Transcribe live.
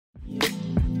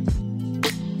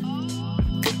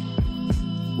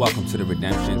Welcome to the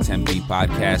Redemption Tempe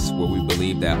podcast, where we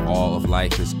believe that all of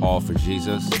life is all for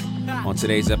Jesus. On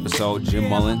today's episode, Jim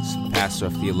Mullins, pastor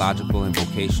of theological and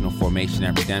vocational formation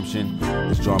at Redemption,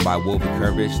 is joined by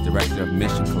Vucurevich, director of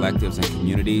mission collectives and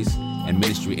communities, and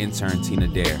ministry intern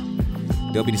Teena.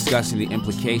 They'll be discussing the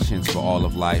implications for all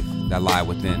of life that lie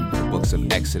within the books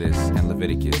of Exodus and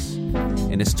Leviticus.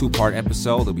 In this two-part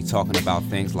episode, they'll be talking about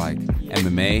things like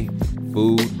MMA,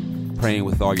 food, praying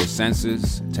with all your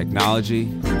senses, technology,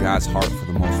 and God's heart for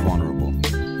the most vulnerable.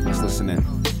 Let's listen in.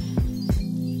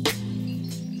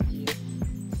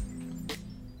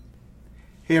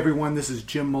 Hey everyone, this is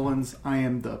Jim Mullins. I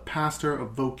am the pastor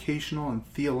of vocational and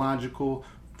theological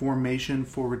formation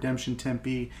for Redemption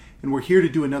Tempe, and we're here to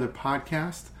do another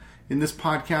podcast. In this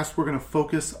podcast, we're going to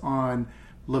focus on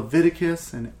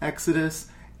Leviticus and Exodus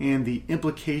and the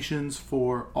implications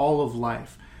for all of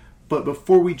life. But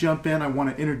before we jump in, I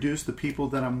want to introduce the people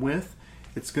that I'm with.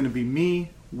 It's going to be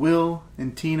me, Will,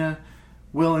 and Teena.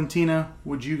 Will and Teena,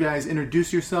 would you guys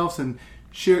introduce yourselves and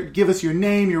give us your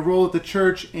name, your role at the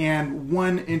church, and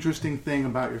one interesting thing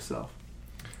about yourself?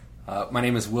 My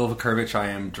name is Will Vucurevich. I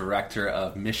am director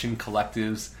of mission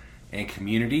collectives and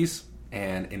communities.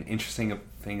 And an interesting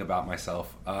thing about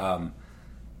myself,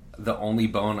 the only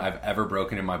bone I've ever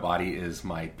broken in my body is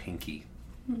my pinky.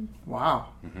 Wow.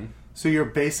 Mm-hmm. So you're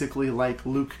basically like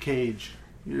Luke Cage.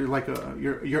 You're like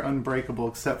you're unbreakable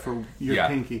except for your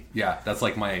pinky. Yeah, that's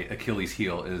like my Achilles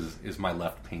heel is my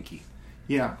left pinky.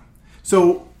 Yeah.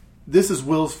 So this is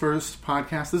Will's first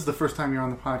podcast. This is the first time you're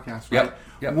on the podcast, right?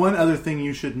 Yep. One other thing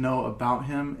you should know about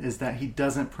him is that he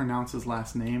doesn't pronounce his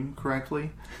last name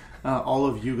correctly. All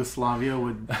of Yugoslavia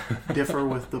would differ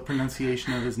with the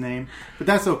pronunciation of his name. But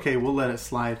that's okay. We'll let it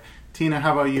slide. Teena,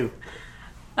 how about you?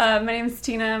 My name is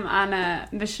Teena. I'm a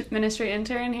ministry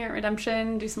intern here at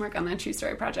Redemption. Do some work on the True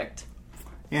Story Project.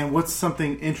 And what's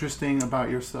something interesting about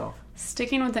yourself?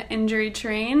 Sticking with the injury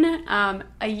train,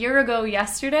 a year ago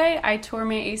yesterday, I tore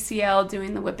my ACL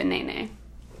doing the whip and nae-nae.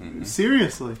 Mm-hmm.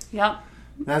 Seriously? Yep.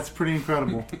 That's pretty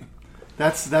incredible.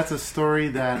 That's a story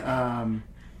that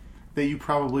you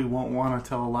probably won't want to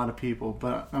tell a lot of people,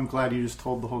 but I'm glad you just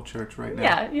told the whole church right now.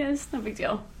 Yeah, it's no big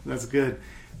deal. That's good.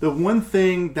 The one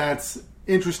thing that's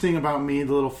interesting about me,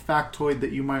 the little factoid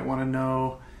that you might want to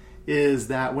know, is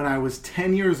that when I was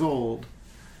 10 years old,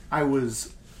 I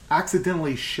was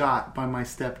accidentally shot by my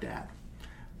stepdad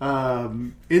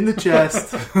in the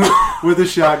chest with a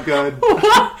shotgun,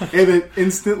 and it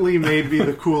instantly made me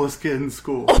the coolest kid in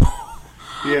school.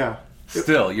 Yeah.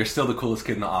 You're still the coolest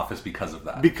kid in the office because of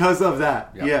that. Because of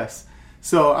that, yep. Yes.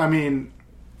 So, I mean,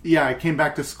 yeah, I came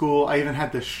back to school. I even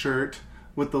had this shirt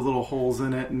with the little holes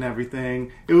in it and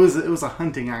everything. It was a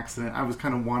hunting accident. I was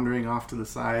kind of wandering off to the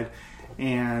side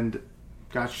and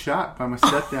got shot by my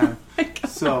stepdad. Oh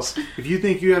so if you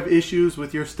think you have issues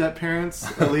with your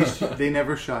step-parents, at least they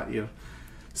never shot you.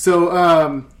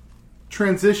 So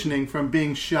transitioning from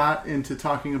being shot into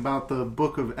talking about the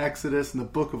book of Exodus and the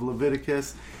book of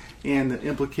Leviticus and the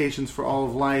implications for all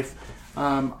of life,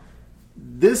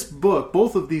 this book,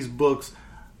 both of these books,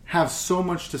 have so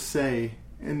much to say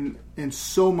and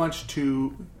so much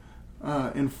to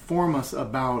inform us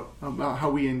about how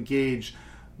we engage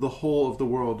the whole of the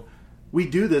world. We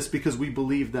do this because we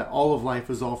believe that all of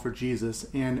life is all for Jesus,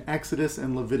 and Exodus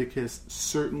and Leviticus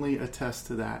certainly attest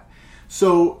to that.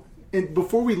 So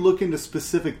before we look into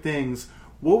specific things,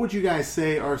 what would you guys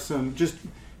say are some, just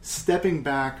stepping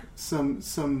back,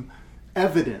 some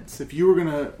evidence, if you were going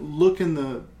to look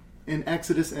in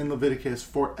Exodus and Leviticus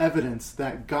for evidence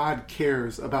that God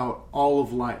cares about all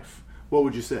of life, what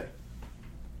would you say?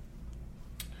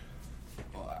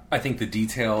 I think the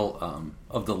detail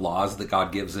of the laws that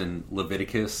God gives in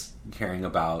Leviticus, caring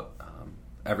about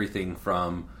everything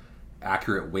from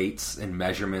accurate weights and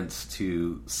measurements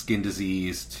to skin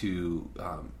disease to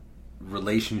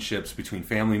relationships between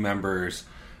family members,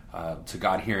 to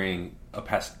God hearing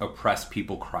oppressed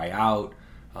people cry out.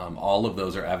 All of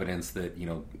those are evidence that,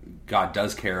 God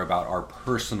does care about our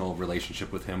personal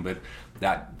relationship with Him, but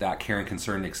that care and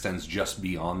concern extends just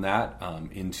beyond that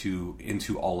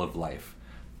into all of life.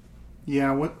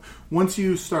 Yeah, once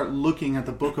you start looking at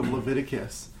the book of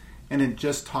Leviticus and it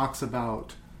just talks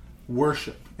about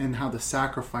worship and how the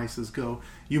sacrifices go,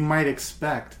 you might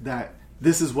expect that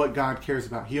this is what God cares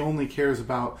about. He only cares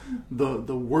about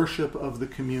the worship of the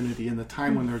community and the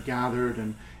time when they're gathered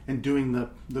and doing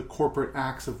the corporate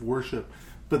acts of worship.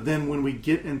 But then when we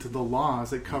get into the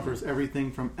laws, it covers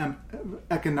everything from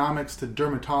economics to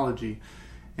dermatology.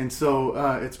 And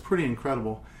so it's pretty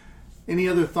incredible. Any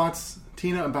other thoughts,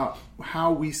 Teena, about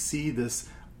how we see this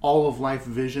all of life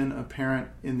vision apparent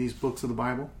in these books of the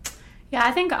Bible? Yeah,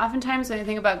 I think oftentimes when you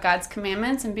think about God's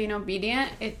commandments and being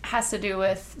obedient, it has to do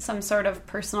with some sort of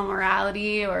personal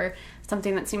morality or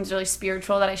something that seems really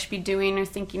spiritual that I should be doing or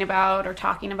thinking about or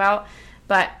talking about.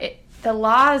 But the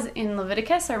laws in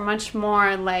Leviticus are much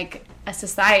more like a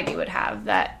society would have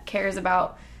that cares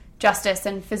about justice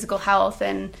and physical health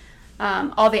and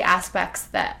all the aspects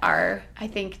that are, I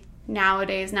think,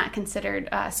 nowadays not considered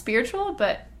spiritual,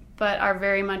 but are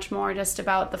very much more just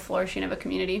about the flourishing of a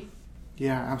community.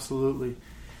 Yeah, absolutely.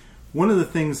 One of the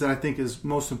things that I think is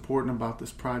most important about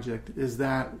this project is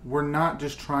that we're not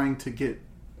just trying to get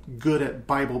good at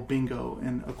Bible bingo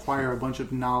and acquire a bunch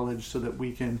of knowledge so that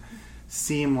we can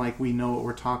seem like we know what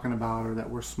we're talking about or that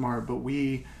we're smart, but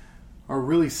we are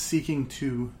really seeking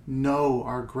to know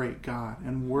our great God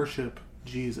and worship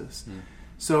Jesus.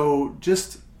 So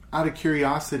just out of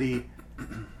curiosity,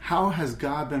 how has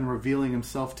God been revealing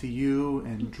himself to you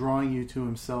and drawing you to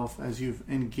himself as you've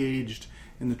engaged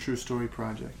in the True Story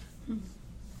Project?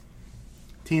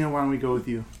 Teena, why don't we go with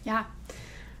you? Yeah.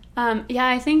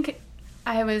 I think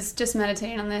I was just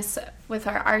meditating on this with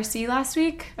our RC last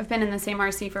week. I've been in the same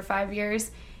RC for 5 years,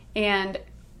 and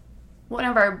one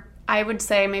of our, I would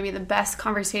say maybe the best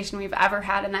conversation we've ever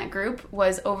had in that group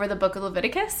was over the book of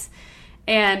Leviticus.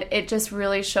 And it just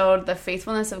really showed the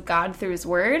faithfulness of God through his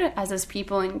word as his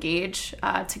people engage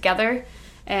together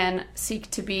and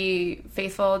seek to be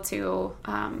faithful to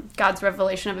God's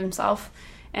revelation of himself.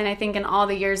 And I think in all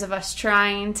the years of us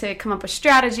trying to come up with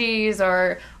strategies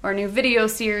or new video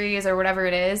series or whatever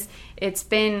it is, it's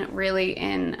been really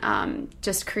in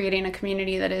just creating a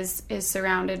community that is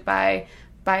surrounded by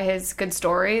his good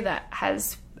story that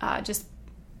has just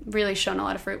really shown a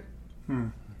lot of fruit.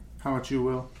 How about you,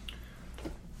 Will?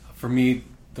 For me,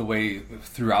 the way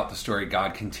throughout the story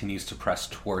God continues to press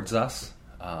towards us,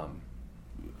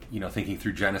 thinking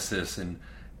through Genesis, and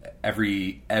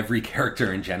every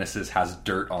character in Genesis has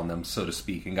dirt on them, so to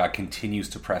speak, and God continues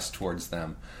to press towards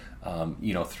them.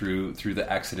 Through the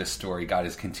Exodus story, God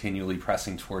is continually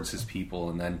pressing towards his people,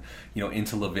 and then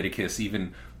into Leviticus,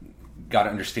 even God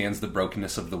understands the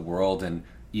brokenness of the world, and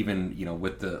even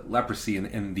with the leprosy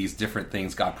and these different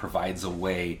things, God provides a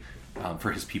way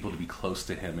for his people to be close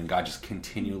to him, and God just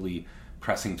continually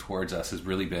pressing towards us has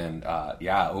really been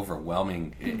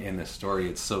overwhelming in this story.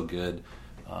 It's so good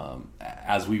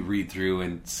as we read through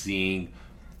and seeing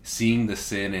the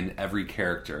sin in every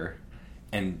character,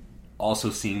 and also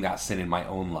seeing that sin in my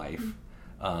own life,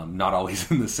 not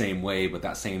always in the same way, but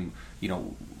that same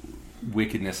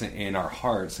wickedness in our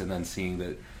hearts, and then seeing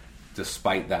that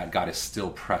despite that God is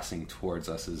still pressing towards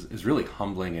us is really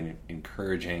humbling and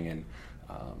encouraging and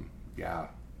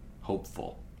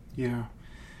hopeful. Yeah.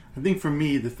 I think for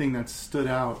me, the thing that stood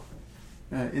out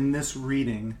in this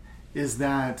reading is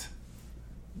that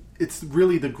it's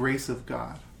really the grace of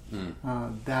God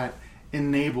that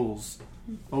enables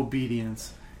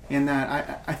obedience. And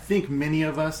that I think many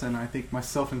of us, and I think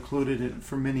myself included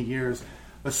for many years,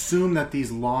 assume that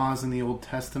these laws in the Old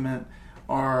Testament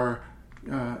are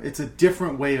it's a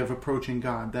different way of approaching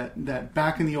God. That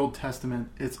back in the Old Testament,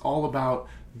 it's all about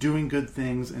doing good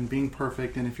things and being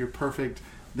perfect, and if you're perfect,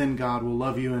 then God will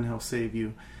love you and he'll save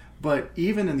you. But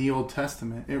even in the Old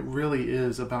Testament, it really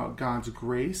is about God's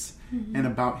grace and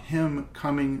about him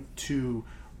coming to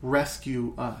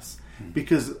rescue us.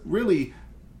 Because really,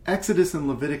 Exodus and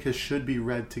Leviticus should be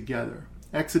read together.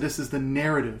 Exodus is the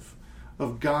narrative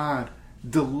of God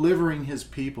delivering his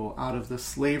people out of the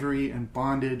slavery and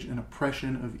bondage and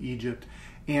oppression of Egypt,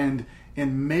 and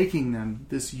making them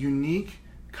this unique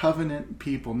covenant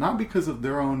people, not because of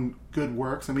their own good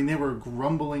works. I mean, they were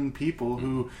grumbling people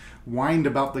who whined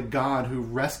about the God who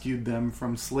rescued them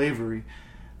from slavery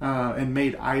and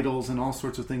made idols and all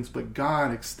sorts of things. But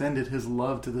God extended his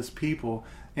love to this people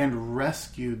and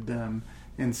rescued them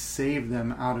and saved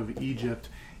them out of Egypt.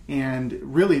 And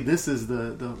really, this is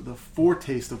the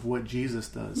foretaste of what Jesus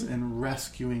does in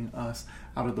rescuing us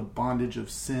out of the bondage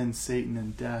of sin, Satan,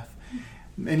 and death.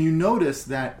 And you notice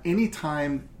that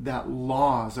anytime that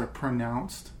laws are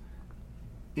pronounced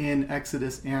in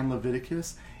Exodus and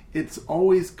Leviticus, it's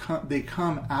always they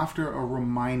come after a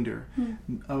reminder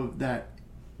of that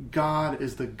God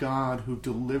is the God who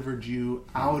delivered you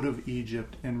out of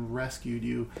Egypt and rescued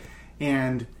you.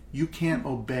 And you can't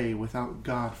obey without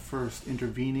God first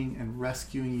intervening and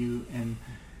rescuing you and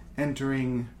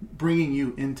bringing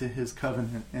you into his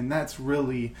covenant. And that's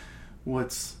really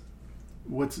what's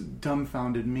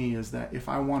dumbfounded me, is that if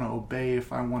I want to obey,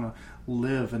 if I want to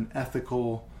live an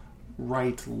ethical,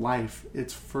 right life,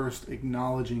 it's first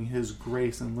acknowledging his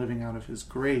grace and living out of his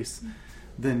grace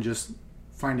than just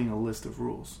finding a list of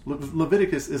rules.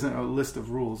 Leviticus isn't a list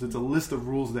of rules. It's a list of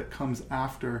rules that comes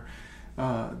after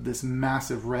this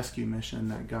massive rescue mission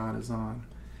that God is on.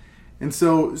 And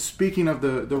so, speaking of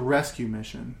the rescue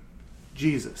mission,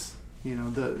 Jesus,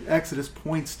 the Exodus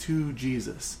points to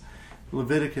Jesus.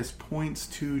 Leviticus points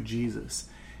to Jesus.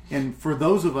 And for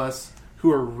those of us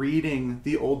who are reading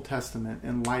the Old Testament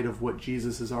in light of what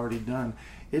Jesus has already done,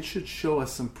 it should show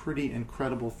us some pretty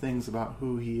incredible things about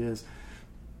who he is.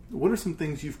 What are some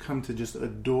things you've come to just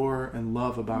adore and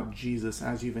love about Jesus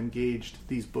as you've engaged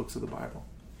these books of the Bible?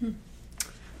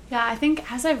 Yeah, I think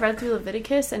as I've read through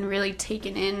Leviticus and really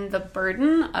taken in the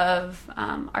burden of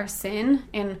our sin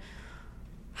and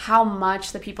how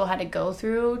much the people had to go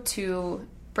through to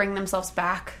bring themselves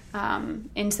back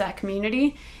into that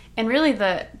community, and really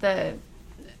the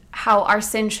how our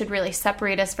sin should really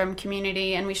separate us from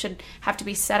community, and we should have to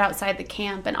be set outside the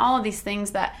camp, and all of these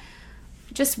things that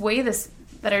just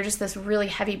that are just this really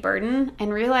heavy burden,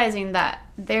 and realizing that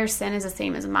their sin is the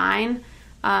same as mine,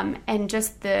 and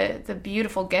just the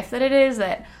beautiful gift that it is,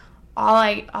 that all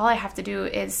I have to do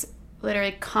is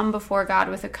literally come before God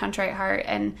with a contrite heart,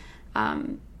 and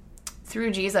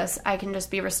through Jesus I can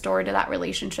just be restored to that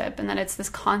relationship, and that it's this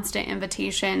constant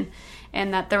invitation,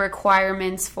 and that the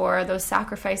requirements for those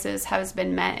sacrifices has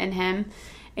been met in him,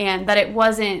 and that it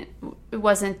wasn't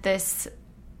this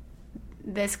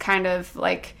kind of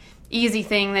like easy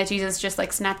thing that Jesus just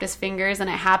like snapped his fingers and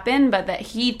it happened, but that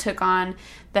he took on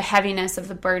the heaviness of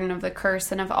the burden of the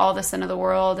curse and of all the sin of the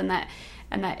world, and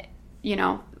that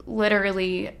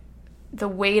literally the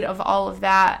weight of all of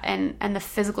that and the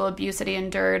physical abuse that he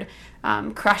endured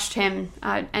crushed him,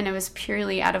 and it was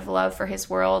purely out of love for his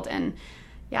world. And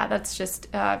yeah, that's just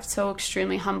so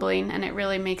extremely humbling, and it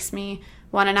really makes me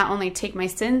want to not only take my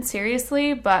sin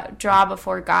seriously, but draw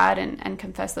before God and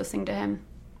confess those things to him.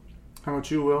 How about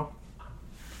you, Will?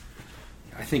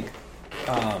 I think,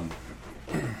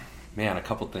 a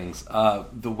couple things.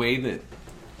 The way that,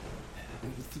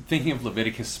 thinking of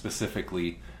Leviticus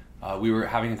specifically, we were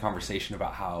having a conversation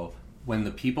about how when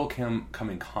the people come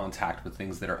in contact with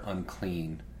things that are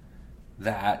unclean,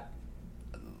 that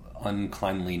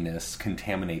uncleanliness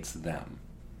contaminates them.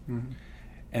 Mm-hmm.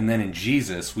 And then in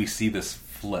Jesus, we see this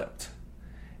flipped.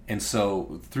 And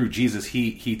so through Jesus,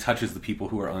 he touches the people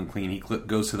who are unclean. He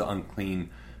goes to the unclean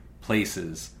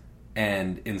places.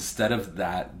 And instead of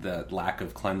that, the lack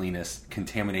of cleanliness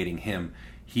contaminating him,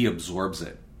 he absorbs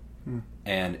it. Mm.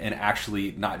 And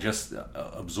actually not just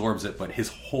absorbs it, but his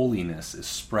holiness is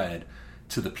spread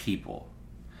to the people.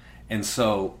 And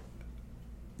so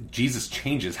Jesus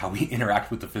changes how we interact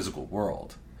with the physical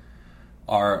world.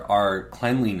 Our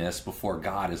cleanliness before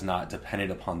God is not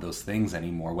dependent upon those things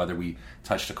anymore, whether we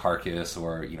touched a carcass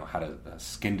or had a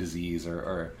skin disease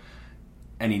or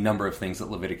any number of things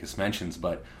that Leviticus mentions.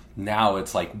 But now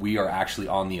it's like we are actually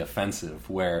on the offensive,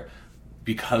 where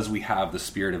because we have the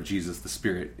Spirit of Jesus, the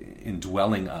Spirit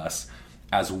indwelling us,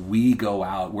 as we go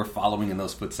out, we're following in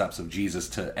those footsteps of Jesus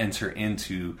to enter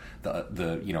into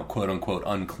the quote unquote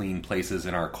unclean places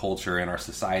in our culture, in our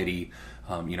society,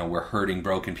 where hurting,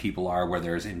 broken people are, where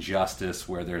there's injustice,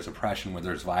 where there's oppression, where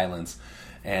there's violence,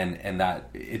 and that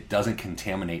it doesn't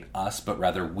contaminate us, but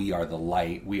rather we are the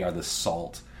light, we are the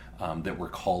salt that we're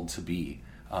called to be,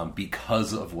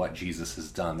 because of what Jesus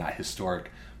has done, that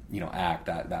historic act,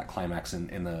 that climax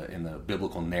in the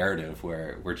biblical narrative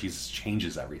where Jesus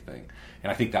changes everything.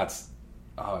 And I think that's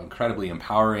incredibly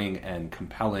empowering and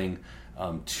compelling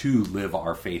to live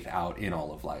our faith out in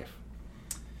all of life.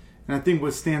 And I think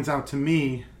what stands out to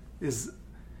me is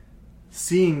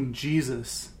seeing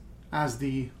Jesus as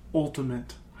the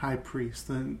ultimate high priest.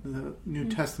 The New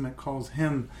Testament calls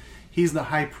him, he's the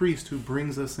high priest who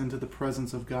brings us into the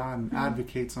presence of God and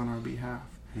advocates on our behalf.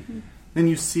 Mm-hmm. Then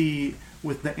you see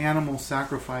with the animal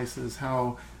sacrifices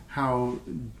how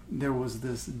there was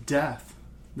this death,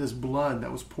 this blood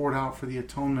that was poured out for the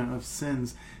atonement of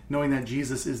sins, knowing that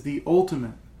Jesus is the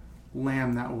ultimate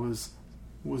lamb that was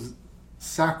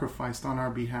sacrificed on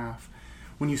our behalf.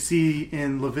 When you see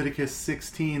in Leviticus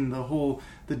 16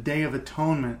 the Day of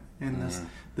Atonement and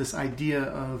this idea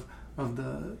of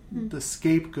the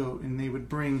scapegoat, and they would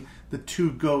bring the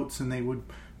two goats and they would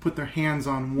put their hands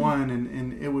on one,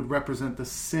 and it would represent the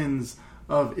sins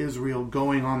of Israel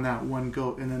going on that one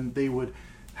goat, and then they would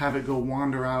have it go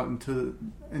wander out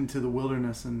into the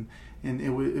wilderness, and it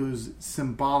was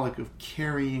symbolic of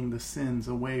carrying the sins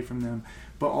away from them.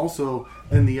 But also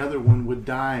then the other one would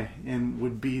die and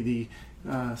would be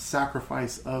the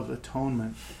sacrifice of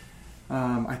atonement.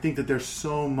 I think that there's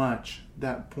so much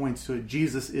that points to it.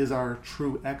 Jesus is our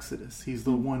true Exodus. He's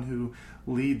the one who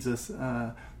leads us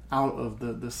out of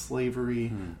the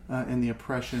slavery and the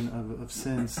oppression of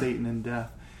sin, Satan, and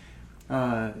death.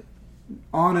 On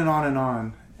and on and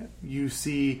on. You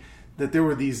see that there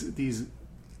were these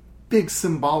big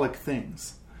symbolic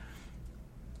things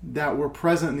that were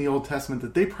present in the Old Testament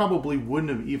that they probably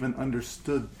wouldn't have even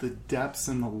understood the depths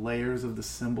and the layers of the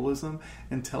symbolism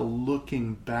until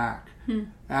looking back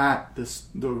at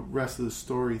the rest of the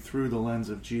story through the lens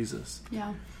of Jesus.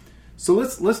 Yeah. So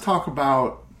let's talk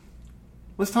about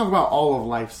all of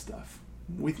life stuff.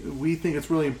 We think it's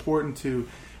really important to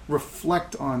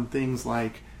reflect on things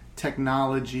like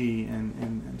technology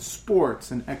and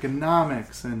sports and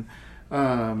economics and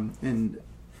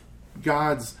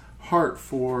God's heart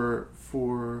for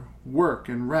work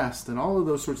and rest and all of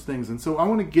those sorts of things. And so I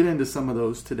want to get into some of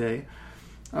those today.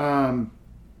 And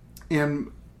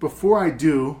before I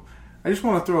do, I just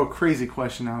want to throw a crazy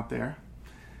question out there.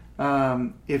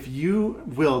 If you,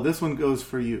 Will, this one goes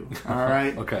for you, all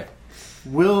right? Okay.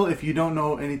 Will, if you don't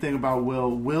know anything about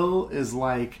Will is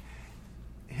like,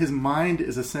 his mind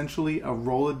is essentially a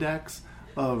Rolodex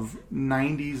of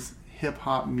 90s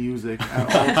hip-hop music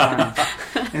at all times.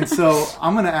 And so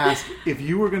I'm going to ask, if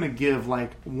you were going to give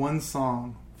like one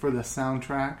song for the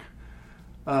soundtrack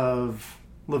of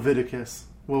Leviticus,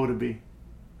 what would it be?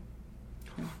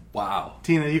 Wow.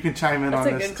 Teena, you can chime in That's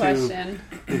on a this good too, question.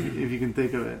 if you can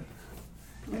think of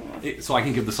it. So I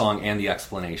can give the song and the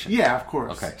explanation. Yeah, of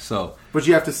course. Okay, so But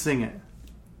you have to sing it.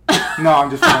 No, I'm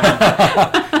just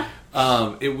playing.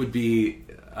 it would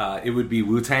be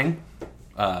Wu-Tang.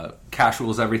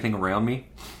 Casual is everything around me.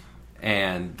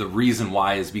 And the reason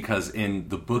why is because in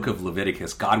the book of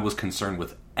Leviticus, God was concerned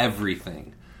with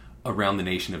everything around the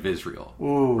nation of Israel.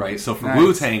 Ooh, right? So for nice.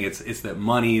 Wu-Tang, it's that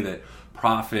money, that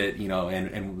profit,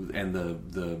 and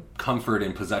the comfort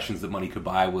and possessions that money could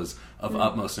buy was of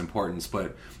utmost importance.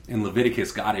 But in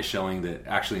Leviticus, God is showing that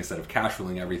actually instead of cash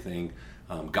ruling everything,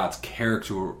 God's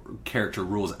character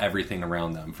rules everything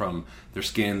around them, from their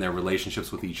skin, their relationships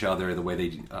with each other, the way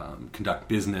they conduct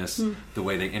business, the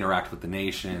way they interact with the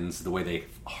nations, the way they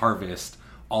harvest,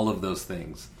 all of those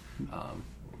things.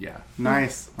 Yeah.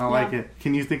 Nice. I like it.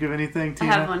 Can you think of anything, Teena? I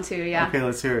have one too, yeah. Okay,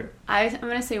 let's hear it. I'm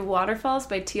going to say Waterfalls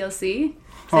by TLC.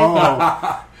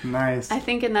 Oh, nice. I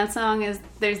think in that song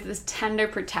there's this tender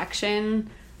protection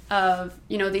of,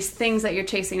 these things that you're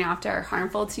chasing after are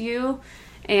harmful to you.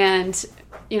 And,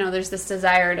 there's this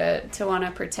desire to want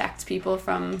to protect people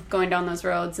from going down those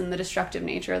roads and the destructive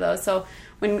nature of those. So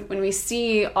when we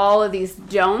see all of these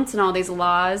don'ts and all these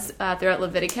laws throughout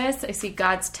Leviticus, I see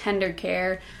God's tender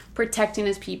care protecting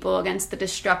his people against the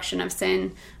destruction of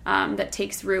sin that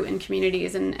takes root in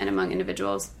communities and among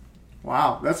individuals.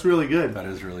 Wow, that's really good. That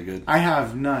is really good. I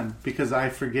have none because I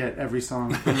forget every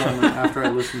song after I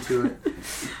listen to it.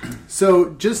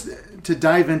 So just to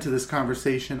dive into this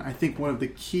conversation, I think one of the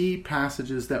key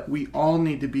passages that we all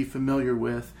need to be familiar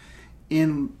with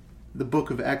in the book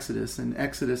of Exodus, in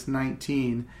Exodus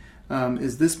 19,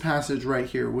 is this passage right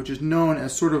here, which is known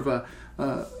as sort of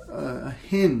a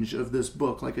hinge of this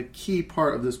book, like a key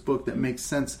part of this book that makes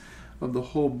sense of the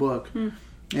whole book. And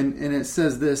it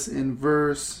says this in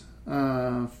verse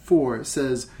 4. It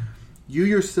says, "You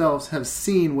yourselves have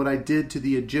seen what I did to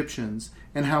the Egyptians,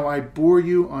 and how I bore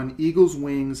you on eagle's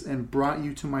wings and brought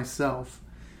you to myself.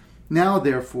 Now,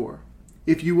 therefore,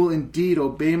 if you will indeed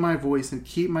obey my voice and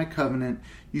keep my covenant,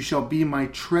 you shall be my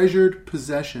treasured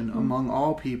possession among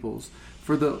all peoples,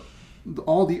 for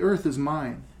all the earth is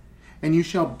mine. And you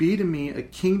shall be to me a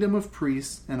kingdom of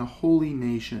priests and a holy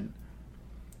nation.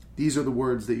 These are the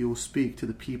words that you will speak to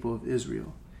the people of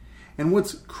Israel." And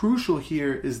what's crucial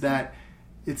here is that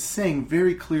it's saying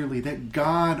very clearly that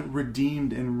God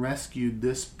redeemed and rescued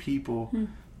this people,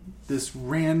 this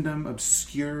random,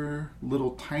 obscure,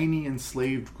 little tiny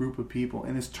enslaved group of people,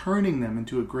 and is turning them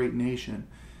into a great nation,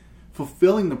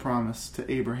 fulfilling the promise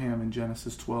to Abraham in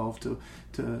Genesis 12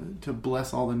 to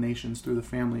bless all the nations through the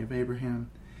family of Abraham.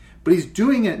 But he's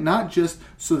doing it not just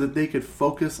so that they could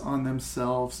focus on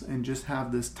themselves and just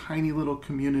have this tiny little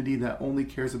community that only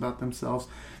cares about themselves,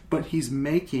 but he's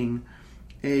making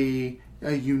a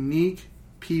unique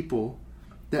people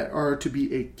that are to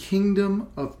be a kingdom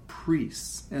of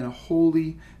priests and a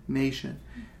holy nation.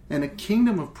 And a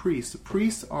kingdom of priests. The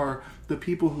priests are the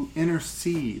people who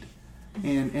intercede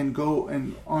and go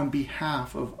and on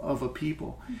behalf of a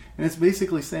people. And it's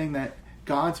basically saying that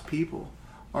God's people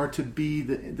are to be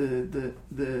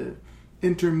the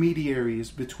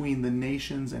intermediaries between the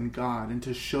nations and God, and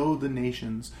to show the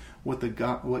nations what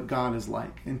God is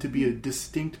like, and to be a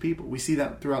distinct people. We see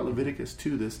that throughout Leviticus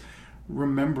too, this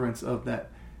remembrance of that.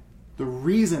 The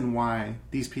reason why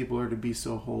these people are to be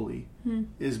so holy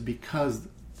is because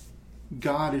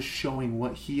God is showing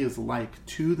what he is like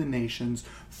to the nations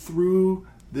through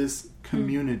this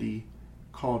community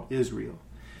called Israel.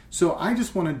 So I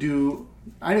just want to do,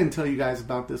 I didn't tell you guys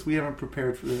about this. We haven't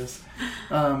prepared for this.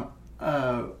 I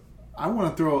want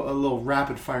to throw a little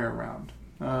rapid fire round.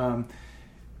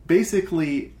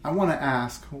 Basically, I want to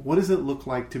ask, what does it look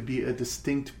like to be a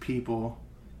distinct people?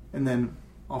 And then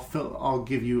I'll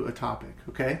give you a topic,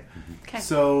 okay? Okay.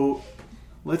 So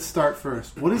let's start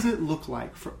first. What does it look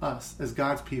like for us as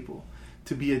God's people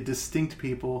to be a distinct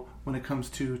people when it comes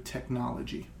to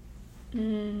technology?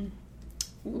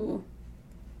 Ooh.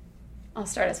 I'll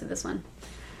start us with this one.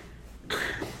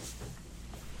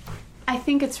 I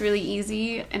think it's really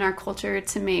easy in our culture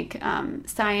to make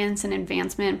science and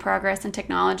advancement, progress, and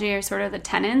technology are sort of the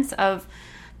tenets of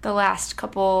the last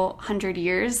couple hundred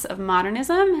years of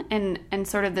modernism, and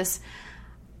sort of this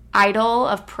idol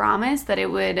of promise that it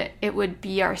would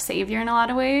be our savior in a lot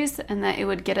of ways, and that it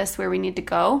would get us where we need to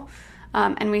go.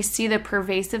 And we see the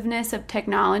pervasiveness of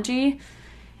technology.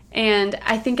 And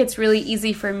I think it's really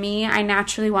easy for me. I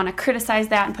naturally want to criticize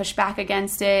that and push back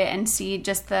against it and see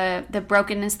just the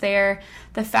brokenness there.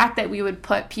 The fact that we would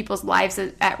put people's lives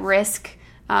at risk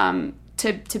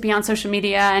to be on social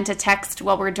media and to text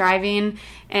while we're driving,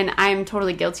 and I'm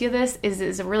totally guilty of this,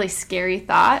 is a really scary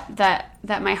thought that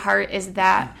my heart is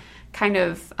that kind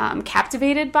of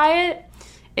captivated by it.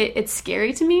 It's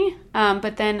scary to me,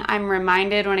 but then I'm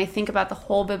reminded when I think about the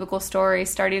whole biblical story,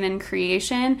 starting in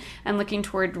creation and looking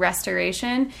toward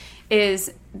restoration,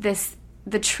 is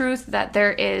the truth that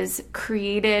there is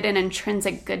created and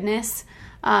intrinsic goodness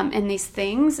in these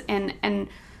things, and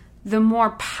the more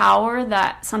power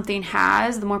that something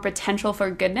has, the more potential for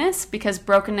goodness, because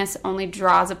brokenness only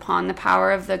draws upon the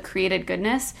power of the created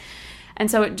goodness. And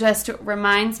so it just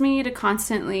reminds me to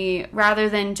constantly, rather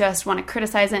than just want to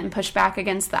criticize it and push back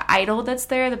against the idol that's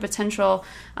there, the potential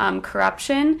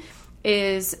corruption,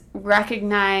 is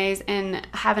recognize and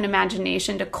have an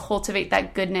imagination to cultivate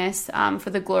that goodness for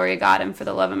the glory of God and for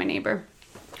the love of my neighbor.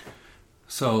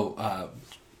 So,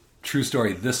 true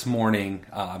story, this morning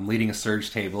I'm leading a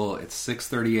surge table. It's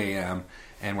 6:30 a.m.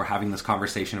 and we're having this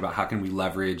conversation about how can we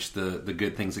leverage the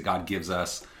good things that God gives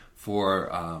us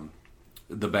for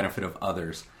the benefit of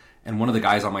others. And one of the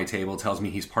guys on my table tells me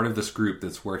he's part of this group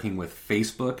that's working with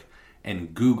Facebook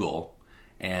and Google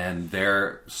and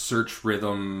their search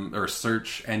rhythm or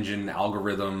search engine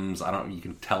algorithms. You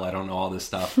can tell I don't know all this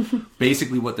stuff.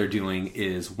 Basically what they're doing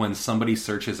is when somebody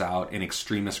searches out an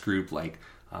extremist group like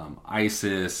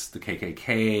ISIS, the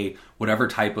KKK, whatever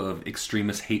type of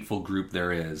extremist hateful group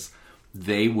there is,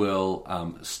 they will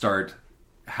start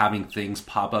having things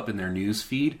pop up in their news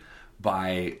feed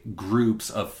by groups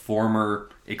of former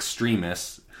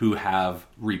extremists who have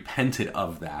repented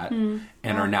of that and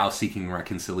are now seeking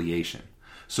reconciliation.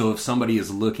 So if somebody is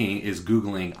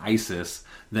Googling ISIS,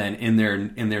 then in their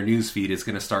newsfeed it's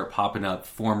going to start popping up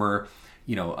former,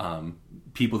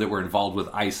 people that were involved with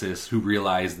ISIS who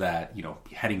realize that,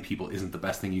 beheading people isn't the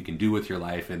best thing you can do with your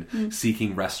life and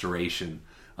seeking restoration.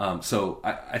 So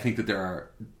I think that there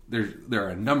are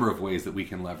a number of ways that we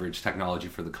can leverage technology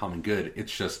for the common good.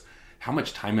 It's just, how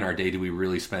much time in our day do we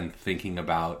really spend thinking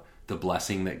about the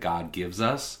blessing that God gives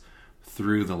us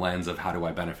through the lens of how do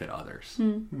I benefit others?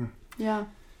 Yeah.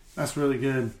 That's really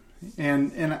good.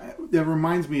 And it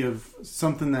reminds me of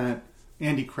something that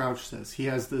Andy Crouch says.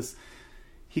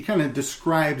 He kind of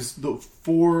describes the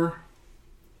 4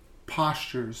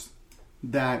 postures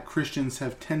that Christians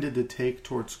have tended to take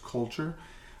towards culture.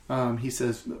 He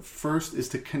says, first is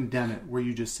to condemn it, where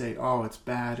you just say, oh, it's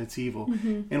bad, it's evil.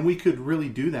 And we could really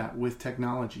do that with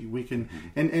technology. We can,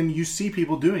 and you see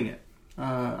people doing it.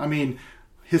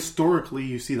 Historically,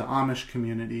 you see the Amish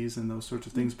communities and those sorts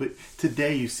of things. But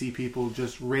today you see people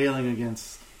just railing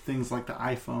against things like the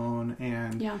iPhone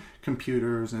and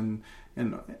computers and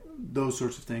those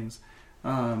sorts of things.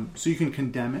 So you can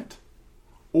condemn it,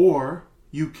 or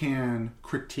you can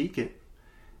critique it.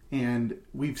 And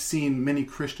we've seen many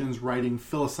Christians writing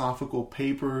philosophical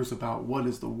papers about what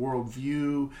is the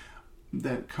worldview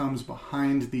that comes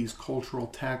behind these cultural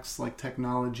texts like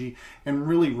technology, and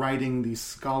really writing these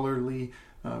scholarly,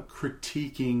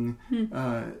 critiquing,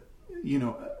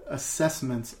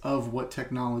 assessments of what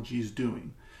technology is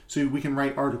doing. So we can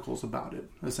write articles about it,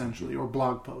 essentially, or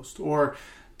blog posts, or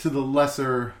to the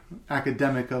lesser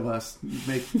academic of us,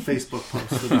 make Facebook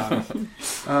posts about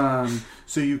it.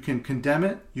 So you can condemn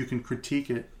it, you can critique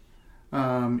it,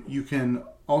 you can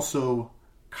also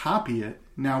copy it.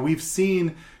 Now, we've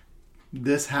seen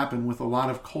this happen with a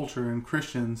lot of culture and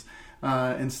Christians.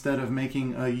 Instead of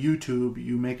making a YouTube,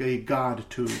 you make a God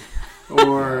tube.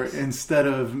 Or instead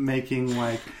of making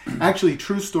actually,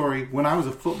 true story, when I was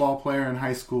a football player in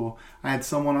high school, I had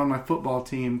someone on my football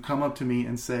team come up to me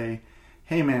and say,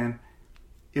 hey man,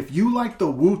 if you like the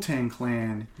Wu-Tang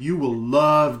Clan, you will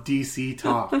love DC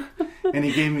Talk. And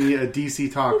he gave me a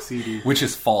DC Talk CD. Which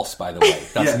is false, by the way.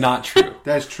 That's not true.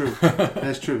 That's true.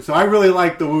 That's true. So I really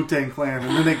like the Wu-Tang Clan.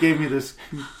 And then they gave me this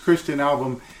Christian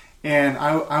album. And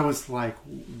I was like,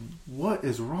 what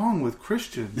is wrong with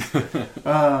Christians?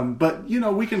 But,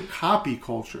 we can copy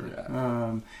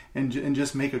culture and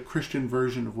just make a Christian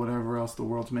version of whatever else the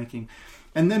world's making.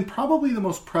 And then probably the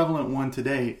most prevalent one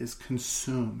today is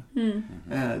consume.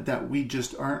 That we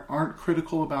just aren't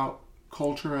critical about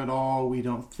culture at all. We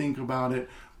don't think about it.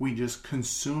 We just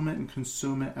consume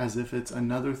it as if it's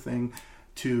another thing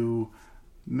to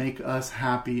make us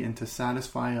happy and to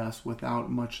satisfy us without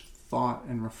much thought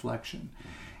and reflection.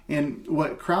 And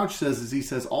what Crouch says is, he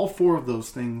says all four of those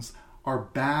things are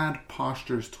bad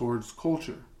postures towards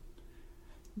culture.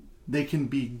 They can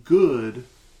be good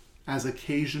as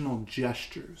occasional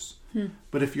gestures.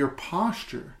 But if your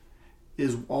posture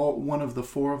is one of the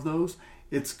four of those,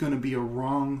 it's going to be a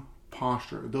wrong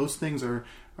posture. Those things are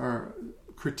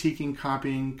critiquing,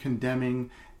 copying, condemning,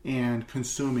 and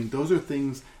consuming. Those are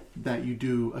things that you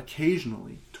do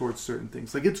occasionally towards certain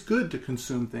things. Like, it's good to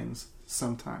consume things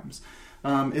sometimes.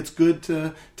 It's good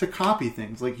to copy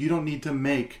things. Like, you don't need to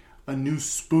make a new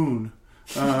spoon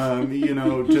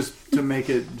just to make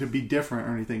it to be different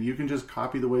or anything. You can just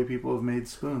copy the way people have made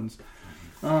spoons.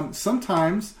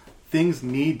 Sometimes things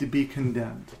need to be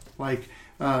condemned, like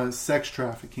sex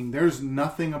trafficking. There's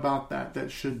nothing about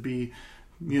that should be,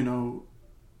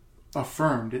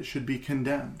 affirmed. It should be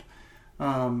condemned.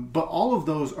 But all of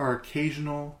those are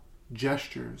occasional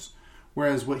gestures,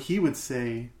 whereas what he would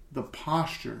say, the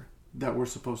posture that we're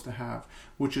supposed to have,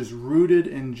 which is rooted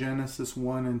in Genesis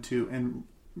 1 and 2 and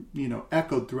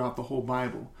echoed throughout the whole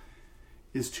Bible,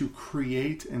 is to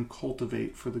create and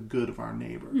cultivate for the good of our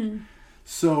neighbor.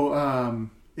 So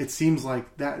it seems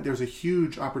like that there's a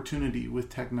huge opportunity with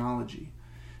technology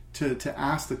to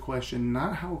ask the question,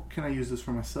 not how can I use this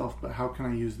for myself, but how can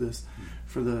I use this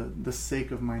for the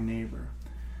sake of my neighbor.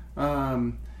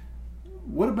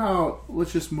 What about,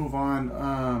 let's just move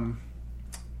on,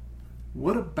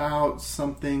 what about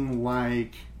something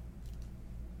like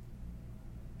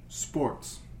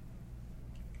sports?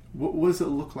 What does it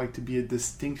look like to be a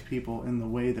distinct people in the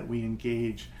way that we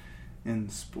engage in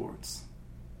sports?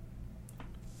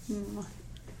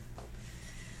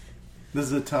 This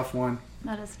is a tough one.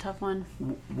 That is a tough one.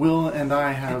 Will and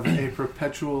I have a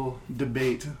perpetual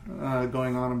debate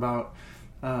going on about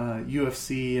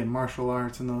UFC and martial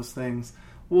arts and those things.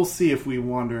 We'll see if we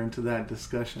wander into that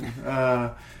discussion.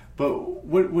 But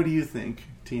what do you think,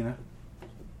 Teena?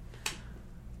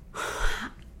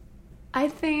 I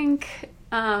think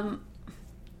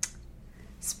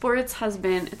sports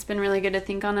it's been really good to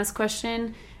think on this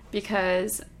question,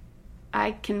 because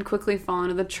I can quickly fall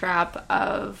into the trap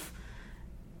of,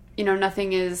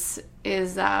 nothing is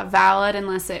valid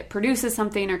unless it produces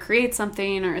something or creates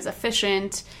something or is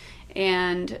efficient.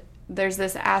 And there's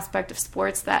this aspect of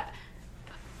sports that,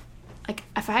 like,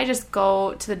 if I just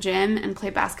go to the gym and play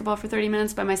basketball for 30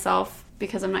 minutes by myself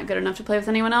because I'm not good enough to play with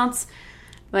anyone else,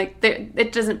 like,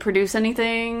 it doesn't produce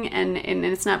anything, and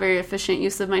it's not very efficient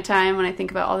use of my time when I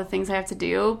think about all the things I have to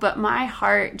do. But my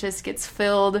heart just gets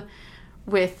filled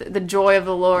with the joy of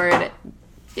the Lord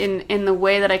in the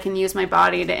way that I can use my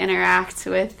body to interact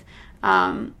with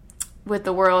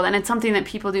the world. And it's something that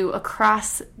people do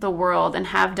across the world and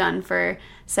have done for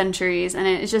centuries. And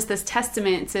it's just this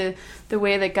testament to the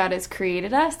way that God has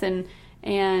created us. And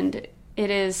it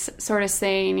is sort of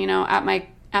saying,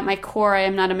 at my core, I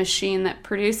am not a machine that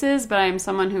produces, but I am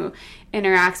someone who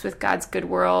interacts with God's good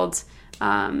world,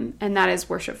 and that is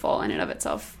worshipful in and of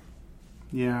itself.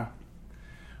 Yeah.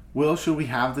 Will, should we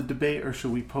have the debate, or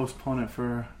should we postpone it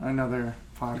for another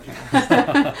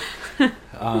podcast?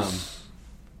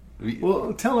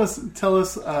 Well, tell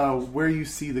us where you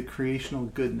see the creational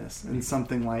goodness in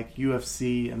something like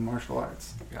UFC and martial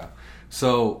arts. Yeah.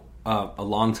 So a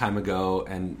long time ago,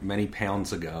 and many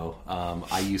pounds ago,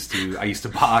 I used to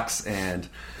box, and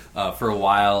for a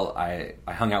while I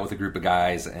hung out with a group of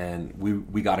guys, and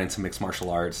we got into mixed martial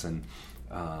arts, and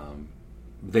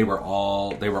they were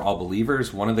all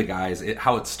believers. One of the guys,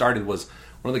 how it started was,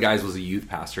 one of the guys was a youth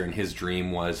pastor, and his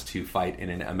dream was to fight in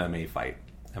an MMA fight.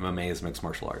 MMA is mixed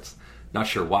martial arts. Not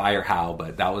sure why or how,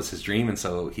 but that was his dream, and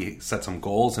so he set some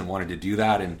goals and wanted to do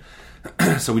that. And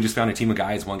so we just found a team of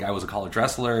guys. One guy was a college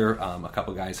wrestler. A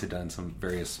couple guys had done some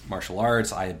various martial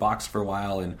arts. I had boxed for a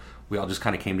while, and we all just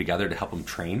kind of came together to help him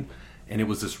train. And it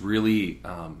was this really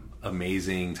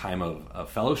amazing time of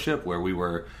fellowship where we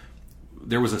were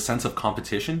there was a sense of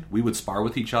competition. We would spar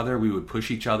with each other, we would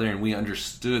push each other, and we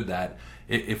understood that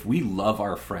if we love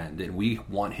our friend and we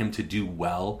want him to do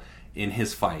well in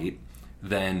his fight,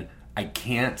 then I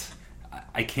can't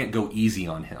go easy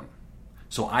on him.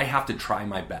 So I have to try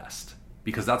my best,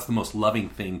 because that's the most loving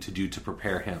thing to do to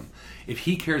prepare him. If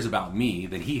he cares about me,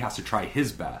 then he has to try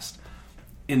his best.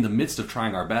 In the midst of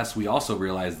trying our best, we also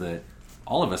realized that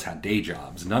all of us had day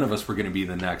jobs. None of us were going to be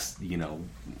the next,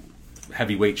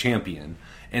 heavyweight champion.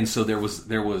 And so there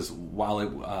was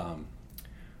while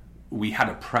we had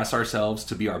to press ourselves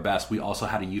to be our best, we also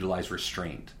had to utilize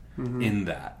restraint in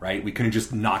that, right? We couldn't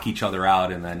just knock each other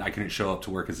out, and then I couldn't show up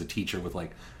to work as a teacher with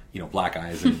black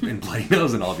eyes and bloody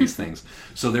nose and all these things.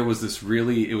 So there was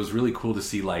it was really cool to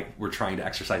see, we're trying to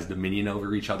exercise dominion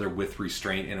over each other with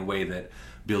restraint in a way that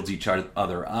builds each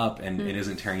other up and it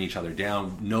isn't tearing each other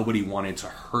down. Nobody wanted to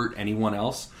hurt anyone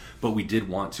else, but we did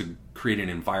want to create an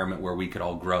environment where we could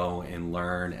all grow and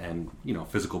learn and,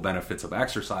 physical benefits of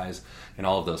exercise and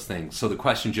all of those things. So the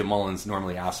question Jim Mullins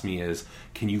normally asks me is,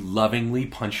 can you lovingly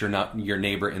punch your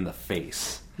neighbor in the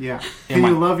face? Yeah. Can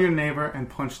you love your neighbor and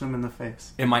punch them in the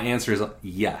face? And my answer is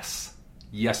yes.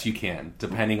 Yes, you can.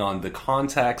 Depending on the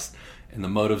context and the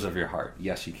motives of your heart.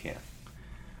 Yes, you can.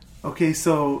 Okay,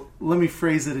 so let me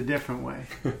phrase it a different way.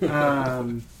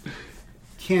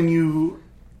 Can you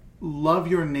love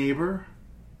your neighbor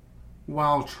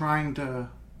while trying to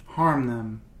harm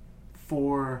them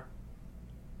for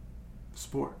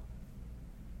sport?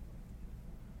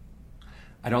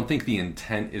 I don't think the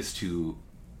intent is to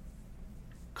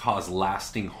cause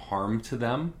lasting harm to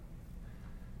them.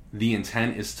 The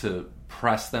intent is to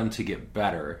press them to get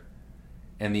better,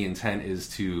 and the intent is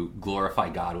to glorify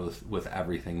God with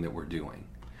everything that we're doing.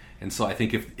 And so I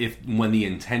think if when the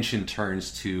intention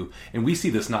turns to, and we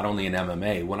see this not only in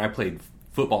MMA, when I played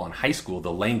football in high school,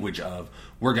 the language of,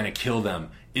 we're going to kill them,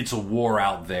 it's a war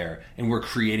out there, and we're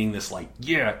creating this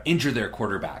injure their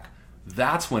quarterback.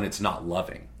 That's when it's not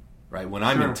loving, right? When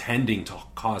I'm intending to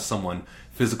cause someone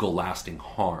physical lasting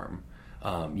harm,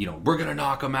 we're going to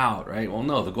knock them out, right? Well,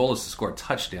 no, the goal is to score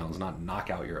touchdowns, not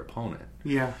knock out your opponent.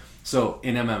 Yeah. So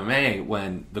in MMA,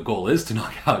 when the goal is to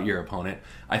knock out your opponent,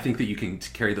 I think that you can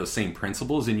carry those same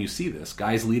principles, and you see this.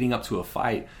 Guys leading up to a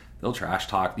fight, they'll trash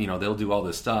talk, they'll do all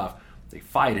this stuff. They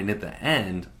fight, and at the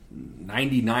end,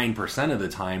 99% of the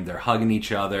time, they're hugging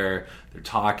each other, they're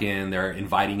talking, they're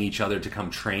inviting each other to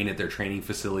come train at their training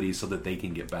facilities so that they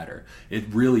can get better. It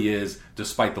really is,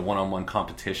 despite the one-on-one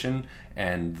competition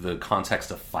and the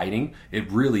context of fighting,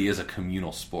 it really is a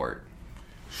communal sport.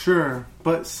 Sure,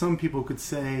 but some people could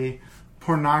say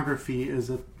pornography is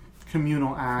a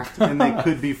communal act, and they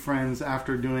could be friends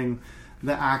after doing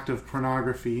the act of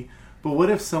pornography. But what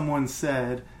if someone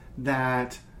said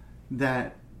that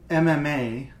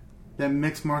MMA, that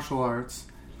mixed martial arts,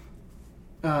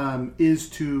 is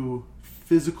to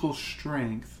physical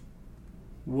strength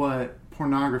what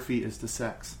pornography is to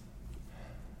sex?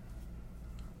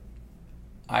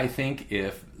 I think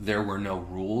if there were no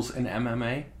rules in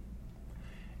MMA,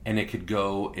 and it could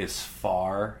go as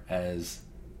far as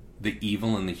the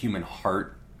evil in the human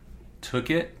heart took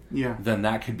it, then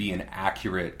that could be an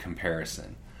accurate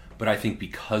comparison. But I think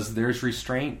because there's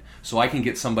restraint, so I can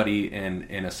get somebody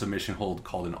in a submission hold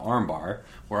called an arm bar,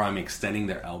 where I'm extending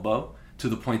their elbow to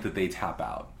the point that they tap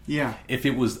out. Yeah. If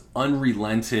it was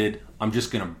unrelented, I'm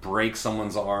just going to break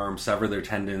someone's arm, sever their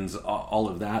tendons, all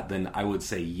of that, then I would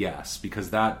say yes, because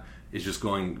that is just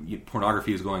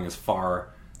pornography is going as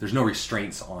far. There's no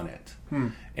restraints on it.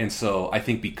 And so I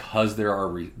think because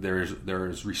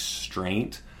there's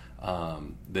restraint,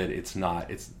 that it's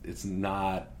not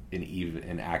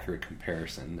an accurate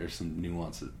comparison. There's some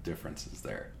nuances, differences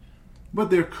there. But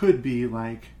there could be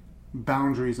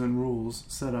boundaries and rules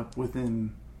set up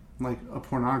within a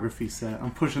pornography set. I'm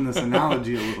pushing this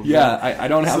analogy a little bit. Yeah, I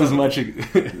don't have as much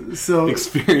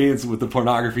experience with the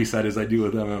pornography set as I do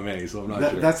with MMA, so I'm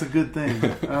not sure. That's a good thing.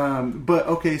 But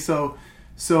okay,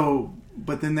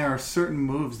 but then there are certain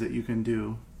moves that you can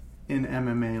do in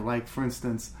MMA, like for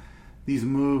instance, these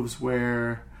moves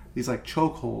where these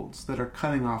chokeholds that are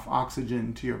cutting off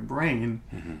oxygen to your brain,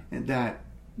 and that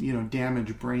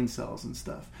damage brain cells and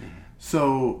stuff.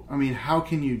 So I mean, how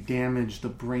can you damage the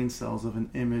brain cells of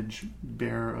an image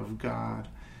bearer of God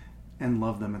and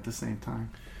love them at the same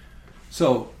time?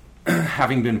 So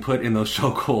having been put in those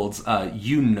chokeholds,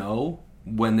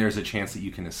 when there's a chance that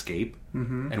you can escape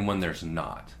and when there's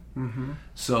not.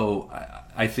 So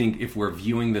I think if we're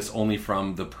viewing this only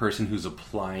from the person who's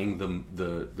applying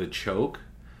the choke,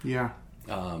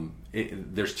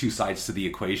 there's two sides to the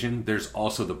equation. There's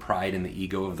also the pride and the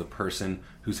ego of the person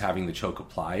who's having the choke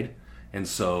applied, And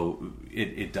so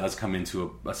it does come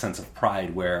into a sense of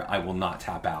pride where I will not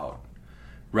tap out,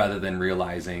 rather than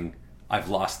realizing I've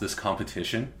lost this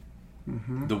competition.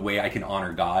 Mm-hmm. The way I can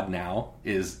honor God now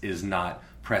is not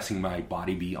pressing my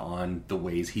body beyond the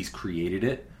ways He's created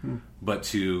it, but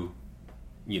to,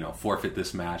 forfeit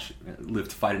this match, live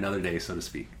to fight another day, so to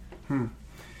speak.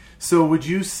 So would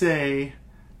you say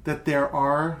that there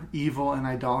are evil and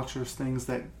idolatrous things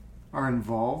that are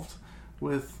involved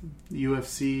with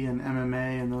UFC and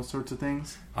MMA and those sorts of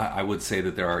things? I would say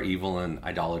that there are evil and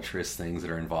idolatrous things that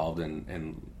are involved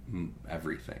in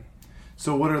everything.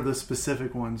 So what are the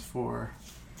specific ones for?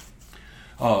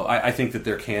 Oh, I think that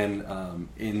there can,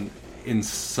 in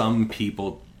some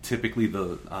people, typically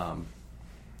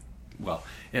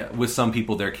with some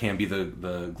people there can be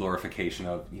the glorification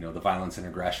of, the violence and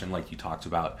aggression like you talked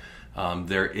about.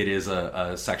 It is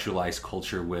a sexualized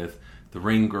culture with the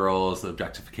ring girls, the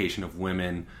objectification of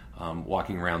women,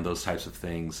 walking around, those types of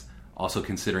things. Also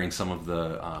considering some of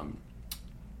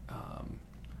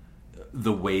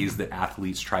the ways that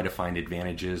athletes try to find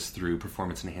advantages through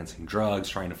performance-enhancing drugs,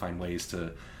 trying to find ways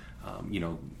to,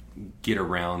 get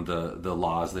around the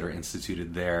laws that are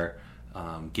instituted there,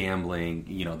 gambling,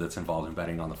 that's involved in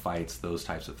betting on the fights, those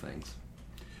types of things.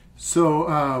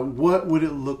 So what would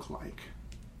it look like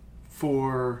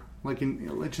for,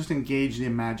 let's just engage the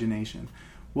imagination.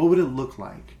 What would it look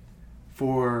like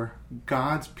for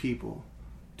God's people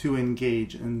to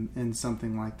engage in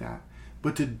something like that,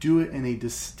 but to do it in a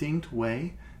distinct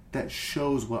way that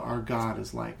shows what our God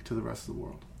is like to the rest of the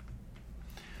world?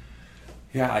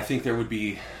 Yeah, I think there would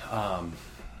be,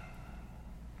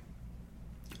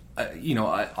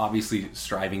 obviously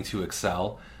striving to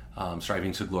excel,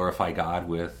 striving to glorify God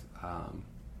with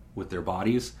their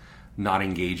bodies, not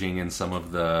engaging in some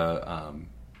of the,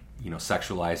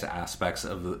 sexualized aspects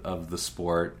of the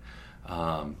sport.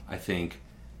 I think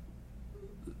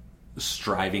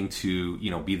striving to,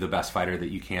 be the best fighter that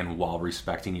you can while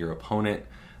respecting your opponent.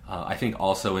 I think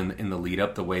also in the lead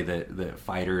up, the way that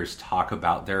fighters talk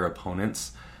about their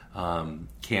opponents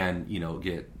can,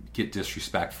 get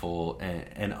disrespectful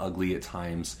and ugly at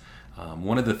times.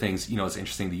 One of the things, it's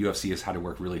interesting, the UFC has had to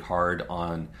work really hard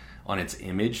on its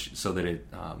image so that it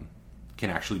can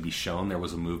actually be shown. There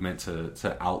was a movement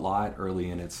to outlaw it early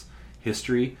in its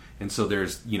history, and so there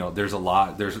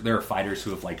are fighters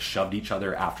who have shoved each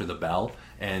other after the bell,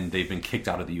 and they've been kicked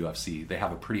out of the UFC. They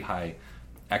have a pretty high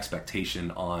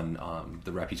expectation on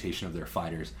the reputation of their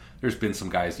fighters. There's been some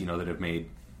guys that have made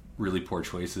really poor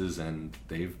choices, and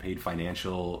they've paid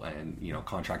financial and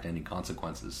contract ending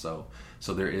consequences. So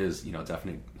there is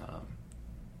definite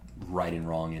right and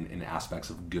wrong in aspects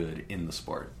of good in the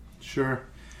sport. Sure.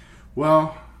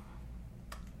 Well,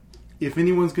 if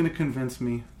anyone's going to convince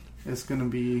me, it's going to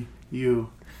be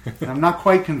you. And I'm not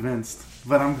quite convinced,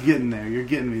 but I'm getting there. You're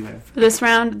getting me there. For this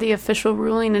round, the official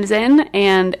ruling is in,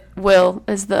 and Will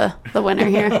is the winner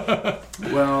here.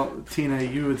 Well,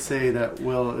 Teena, you would say that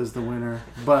Will is the winner,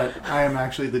 but I am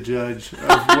actually the judge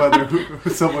of whether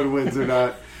someone wins or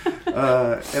not.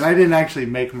 And I didn't actually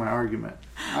make my argument.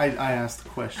 I asked the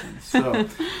questions. So,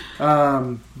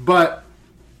 but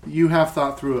you have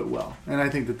thought through it well, and I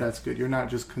think that that's good. You're not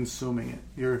just consuming it.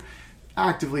 You're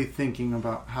actively thinking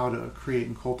about how to create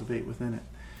and cultivate within it.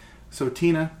 So,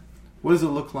 Teena, what does it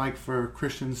look like for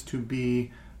Christians to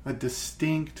be a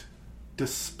distinct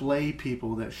display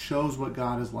people that shows what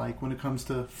God is like when it comes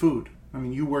to food? I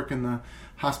mean, you work in the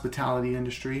hospitality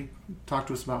industry. Talk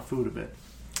to us about food a bit.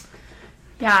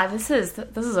 Yeah, this is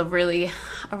a really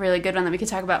good one that we could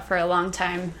talk about for a long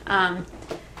time.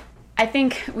 I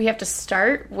think we have to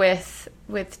start with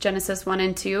Genesis 1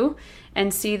 and 2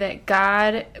 and see that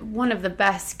God, one of the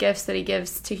best gifts that He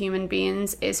gives to human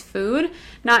beings is food,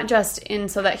 not just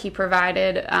so that He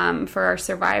provided for our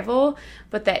survival,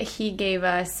 but that He gave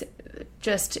us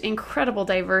just incredible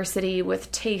diversity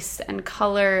with taste and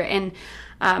color and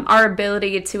our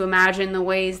ability to imagine the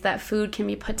ways that food can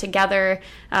be put together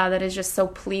that is just so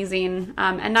pleasing,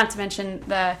 and not to mention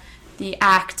the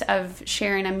act of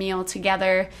sharing a meal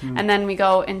together. And then we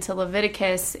go into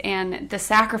Leviticus, and the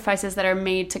sacrifices that are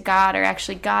made to God are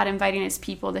actually God inviting His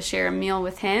people to share a meal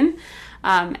with Him.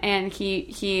 And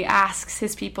he asks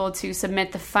His people to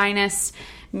submit the finest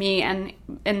meat, and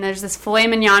there's this filet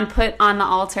mignon put on the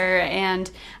altar,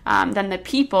 and then the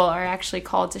people are actually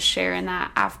called to share in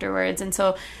that afterwards. And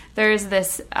so there's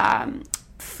this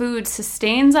food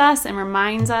sustains us and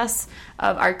reminds us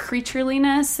of our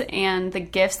creatureliness and the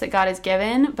gifts that God has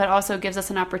given, but also gives us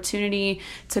an opportunity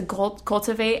to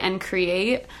cultivate and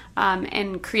create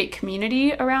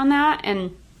community around that.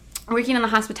 And working in the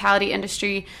hospitality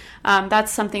industry,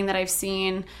 that's something that I've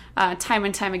seen time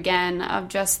and time again of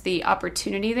just the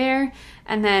opportunity there.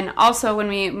 And then also when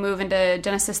we move into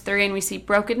Genesis 3 and we see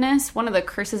brokenness, one of the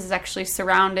curses is actually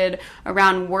surrounded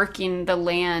around working the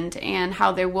land and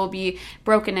how there will be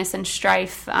brokenness and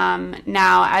strife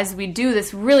now as we do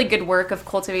this really good work of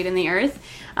cultivating the earth.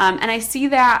 And I see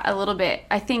that a little bit,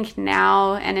 I think,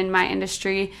 now and in my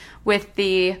industry with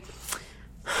the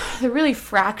really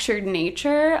fractured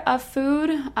nature of food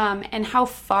and how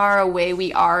far away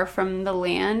we are from the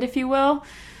land, if you will.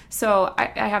 So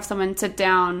I have someone sit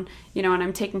down, and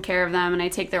I'm taking care of them and I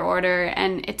take their order,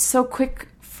 and it's so quick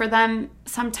for them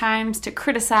sometimes to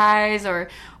criticize or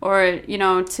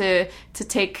to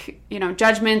take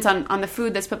judgment on the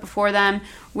food that's put before them,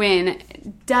 when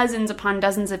dozens upon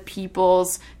dozens of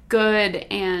people's good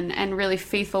and really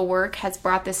faithful work has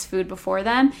brought this food before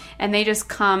them, and they just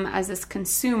come as this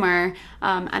consumer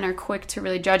and are quick to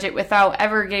really judge it without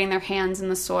ever getting their hands in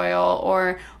the soil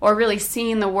or really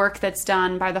seeing the work that's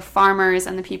done by the farmers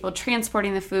and the people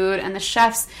transporting the food and the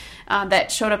chefs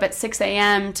that showed up at 6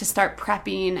 a.m. to start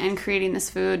prepping and creating this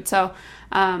food. So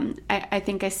I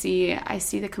think I see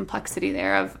the complexity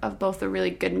there of both the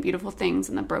really good and beautiful things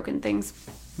and the broken things.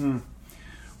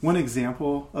 One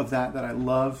example of that I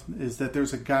love is that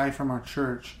there's a guy from our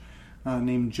church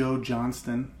named Joe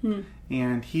Johnston,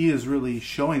 and he is really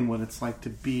showing what it's like to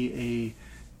be a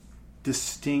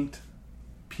distinct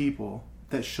people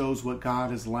that shows what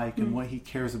God is like and what he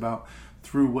cares about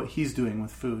through what he's doing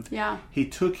with food. Yeah. He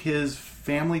took his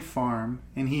family farm,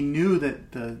 and he knew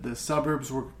that the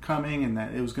suburbs were coming and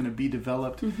that it was going to be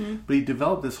developed, but he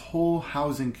developed this whole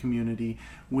housing community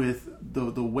with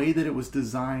the way that it was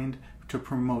designed to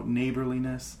promote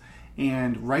neighborliness.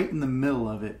 And right in the middle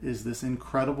of it is this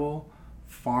incredible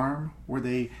farm where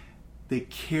they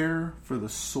care for the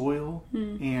soil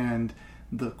and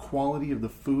the quality of the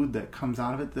food that comes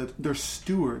out of it. They're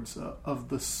stewards of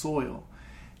the soil.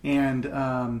 And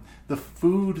the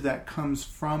food that comes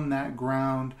from that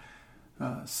ground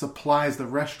supplies the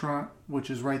restaurant, which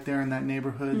is right there in that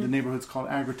neighborhood. The neighborhood's called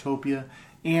Agritopia,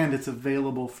 and it's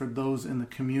available for those in the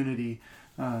community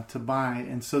to buy,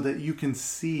 and so that you can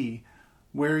see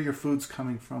where your food's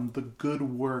coming from, the good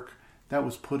work that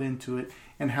was put into it,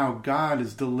 and how God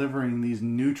is delivering these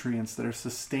nutrients that are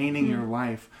sustaining your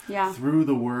life through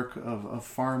the work of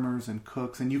farmers and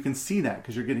cooks. And you can see that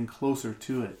because you're getting closer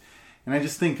to it. And I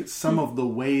just think some of the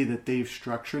way that they've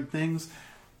structured things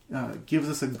gives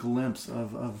us a glimpse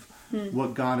of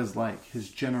what God is like, his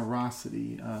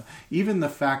generosity. Even the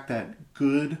fact that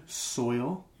good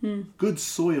soil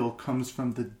comes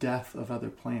from the death of other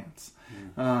plants.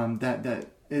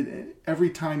 Every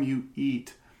time you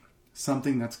eat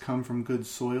something that's come from good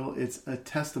soil, it's a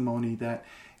testimony that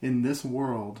in this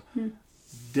world,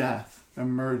 death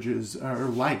emerges, or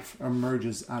life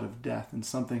emerges out of death, and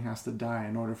something has to die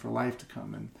in order for life to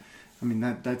come. And I mean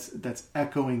that's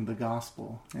echoing the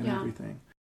gospel and everything.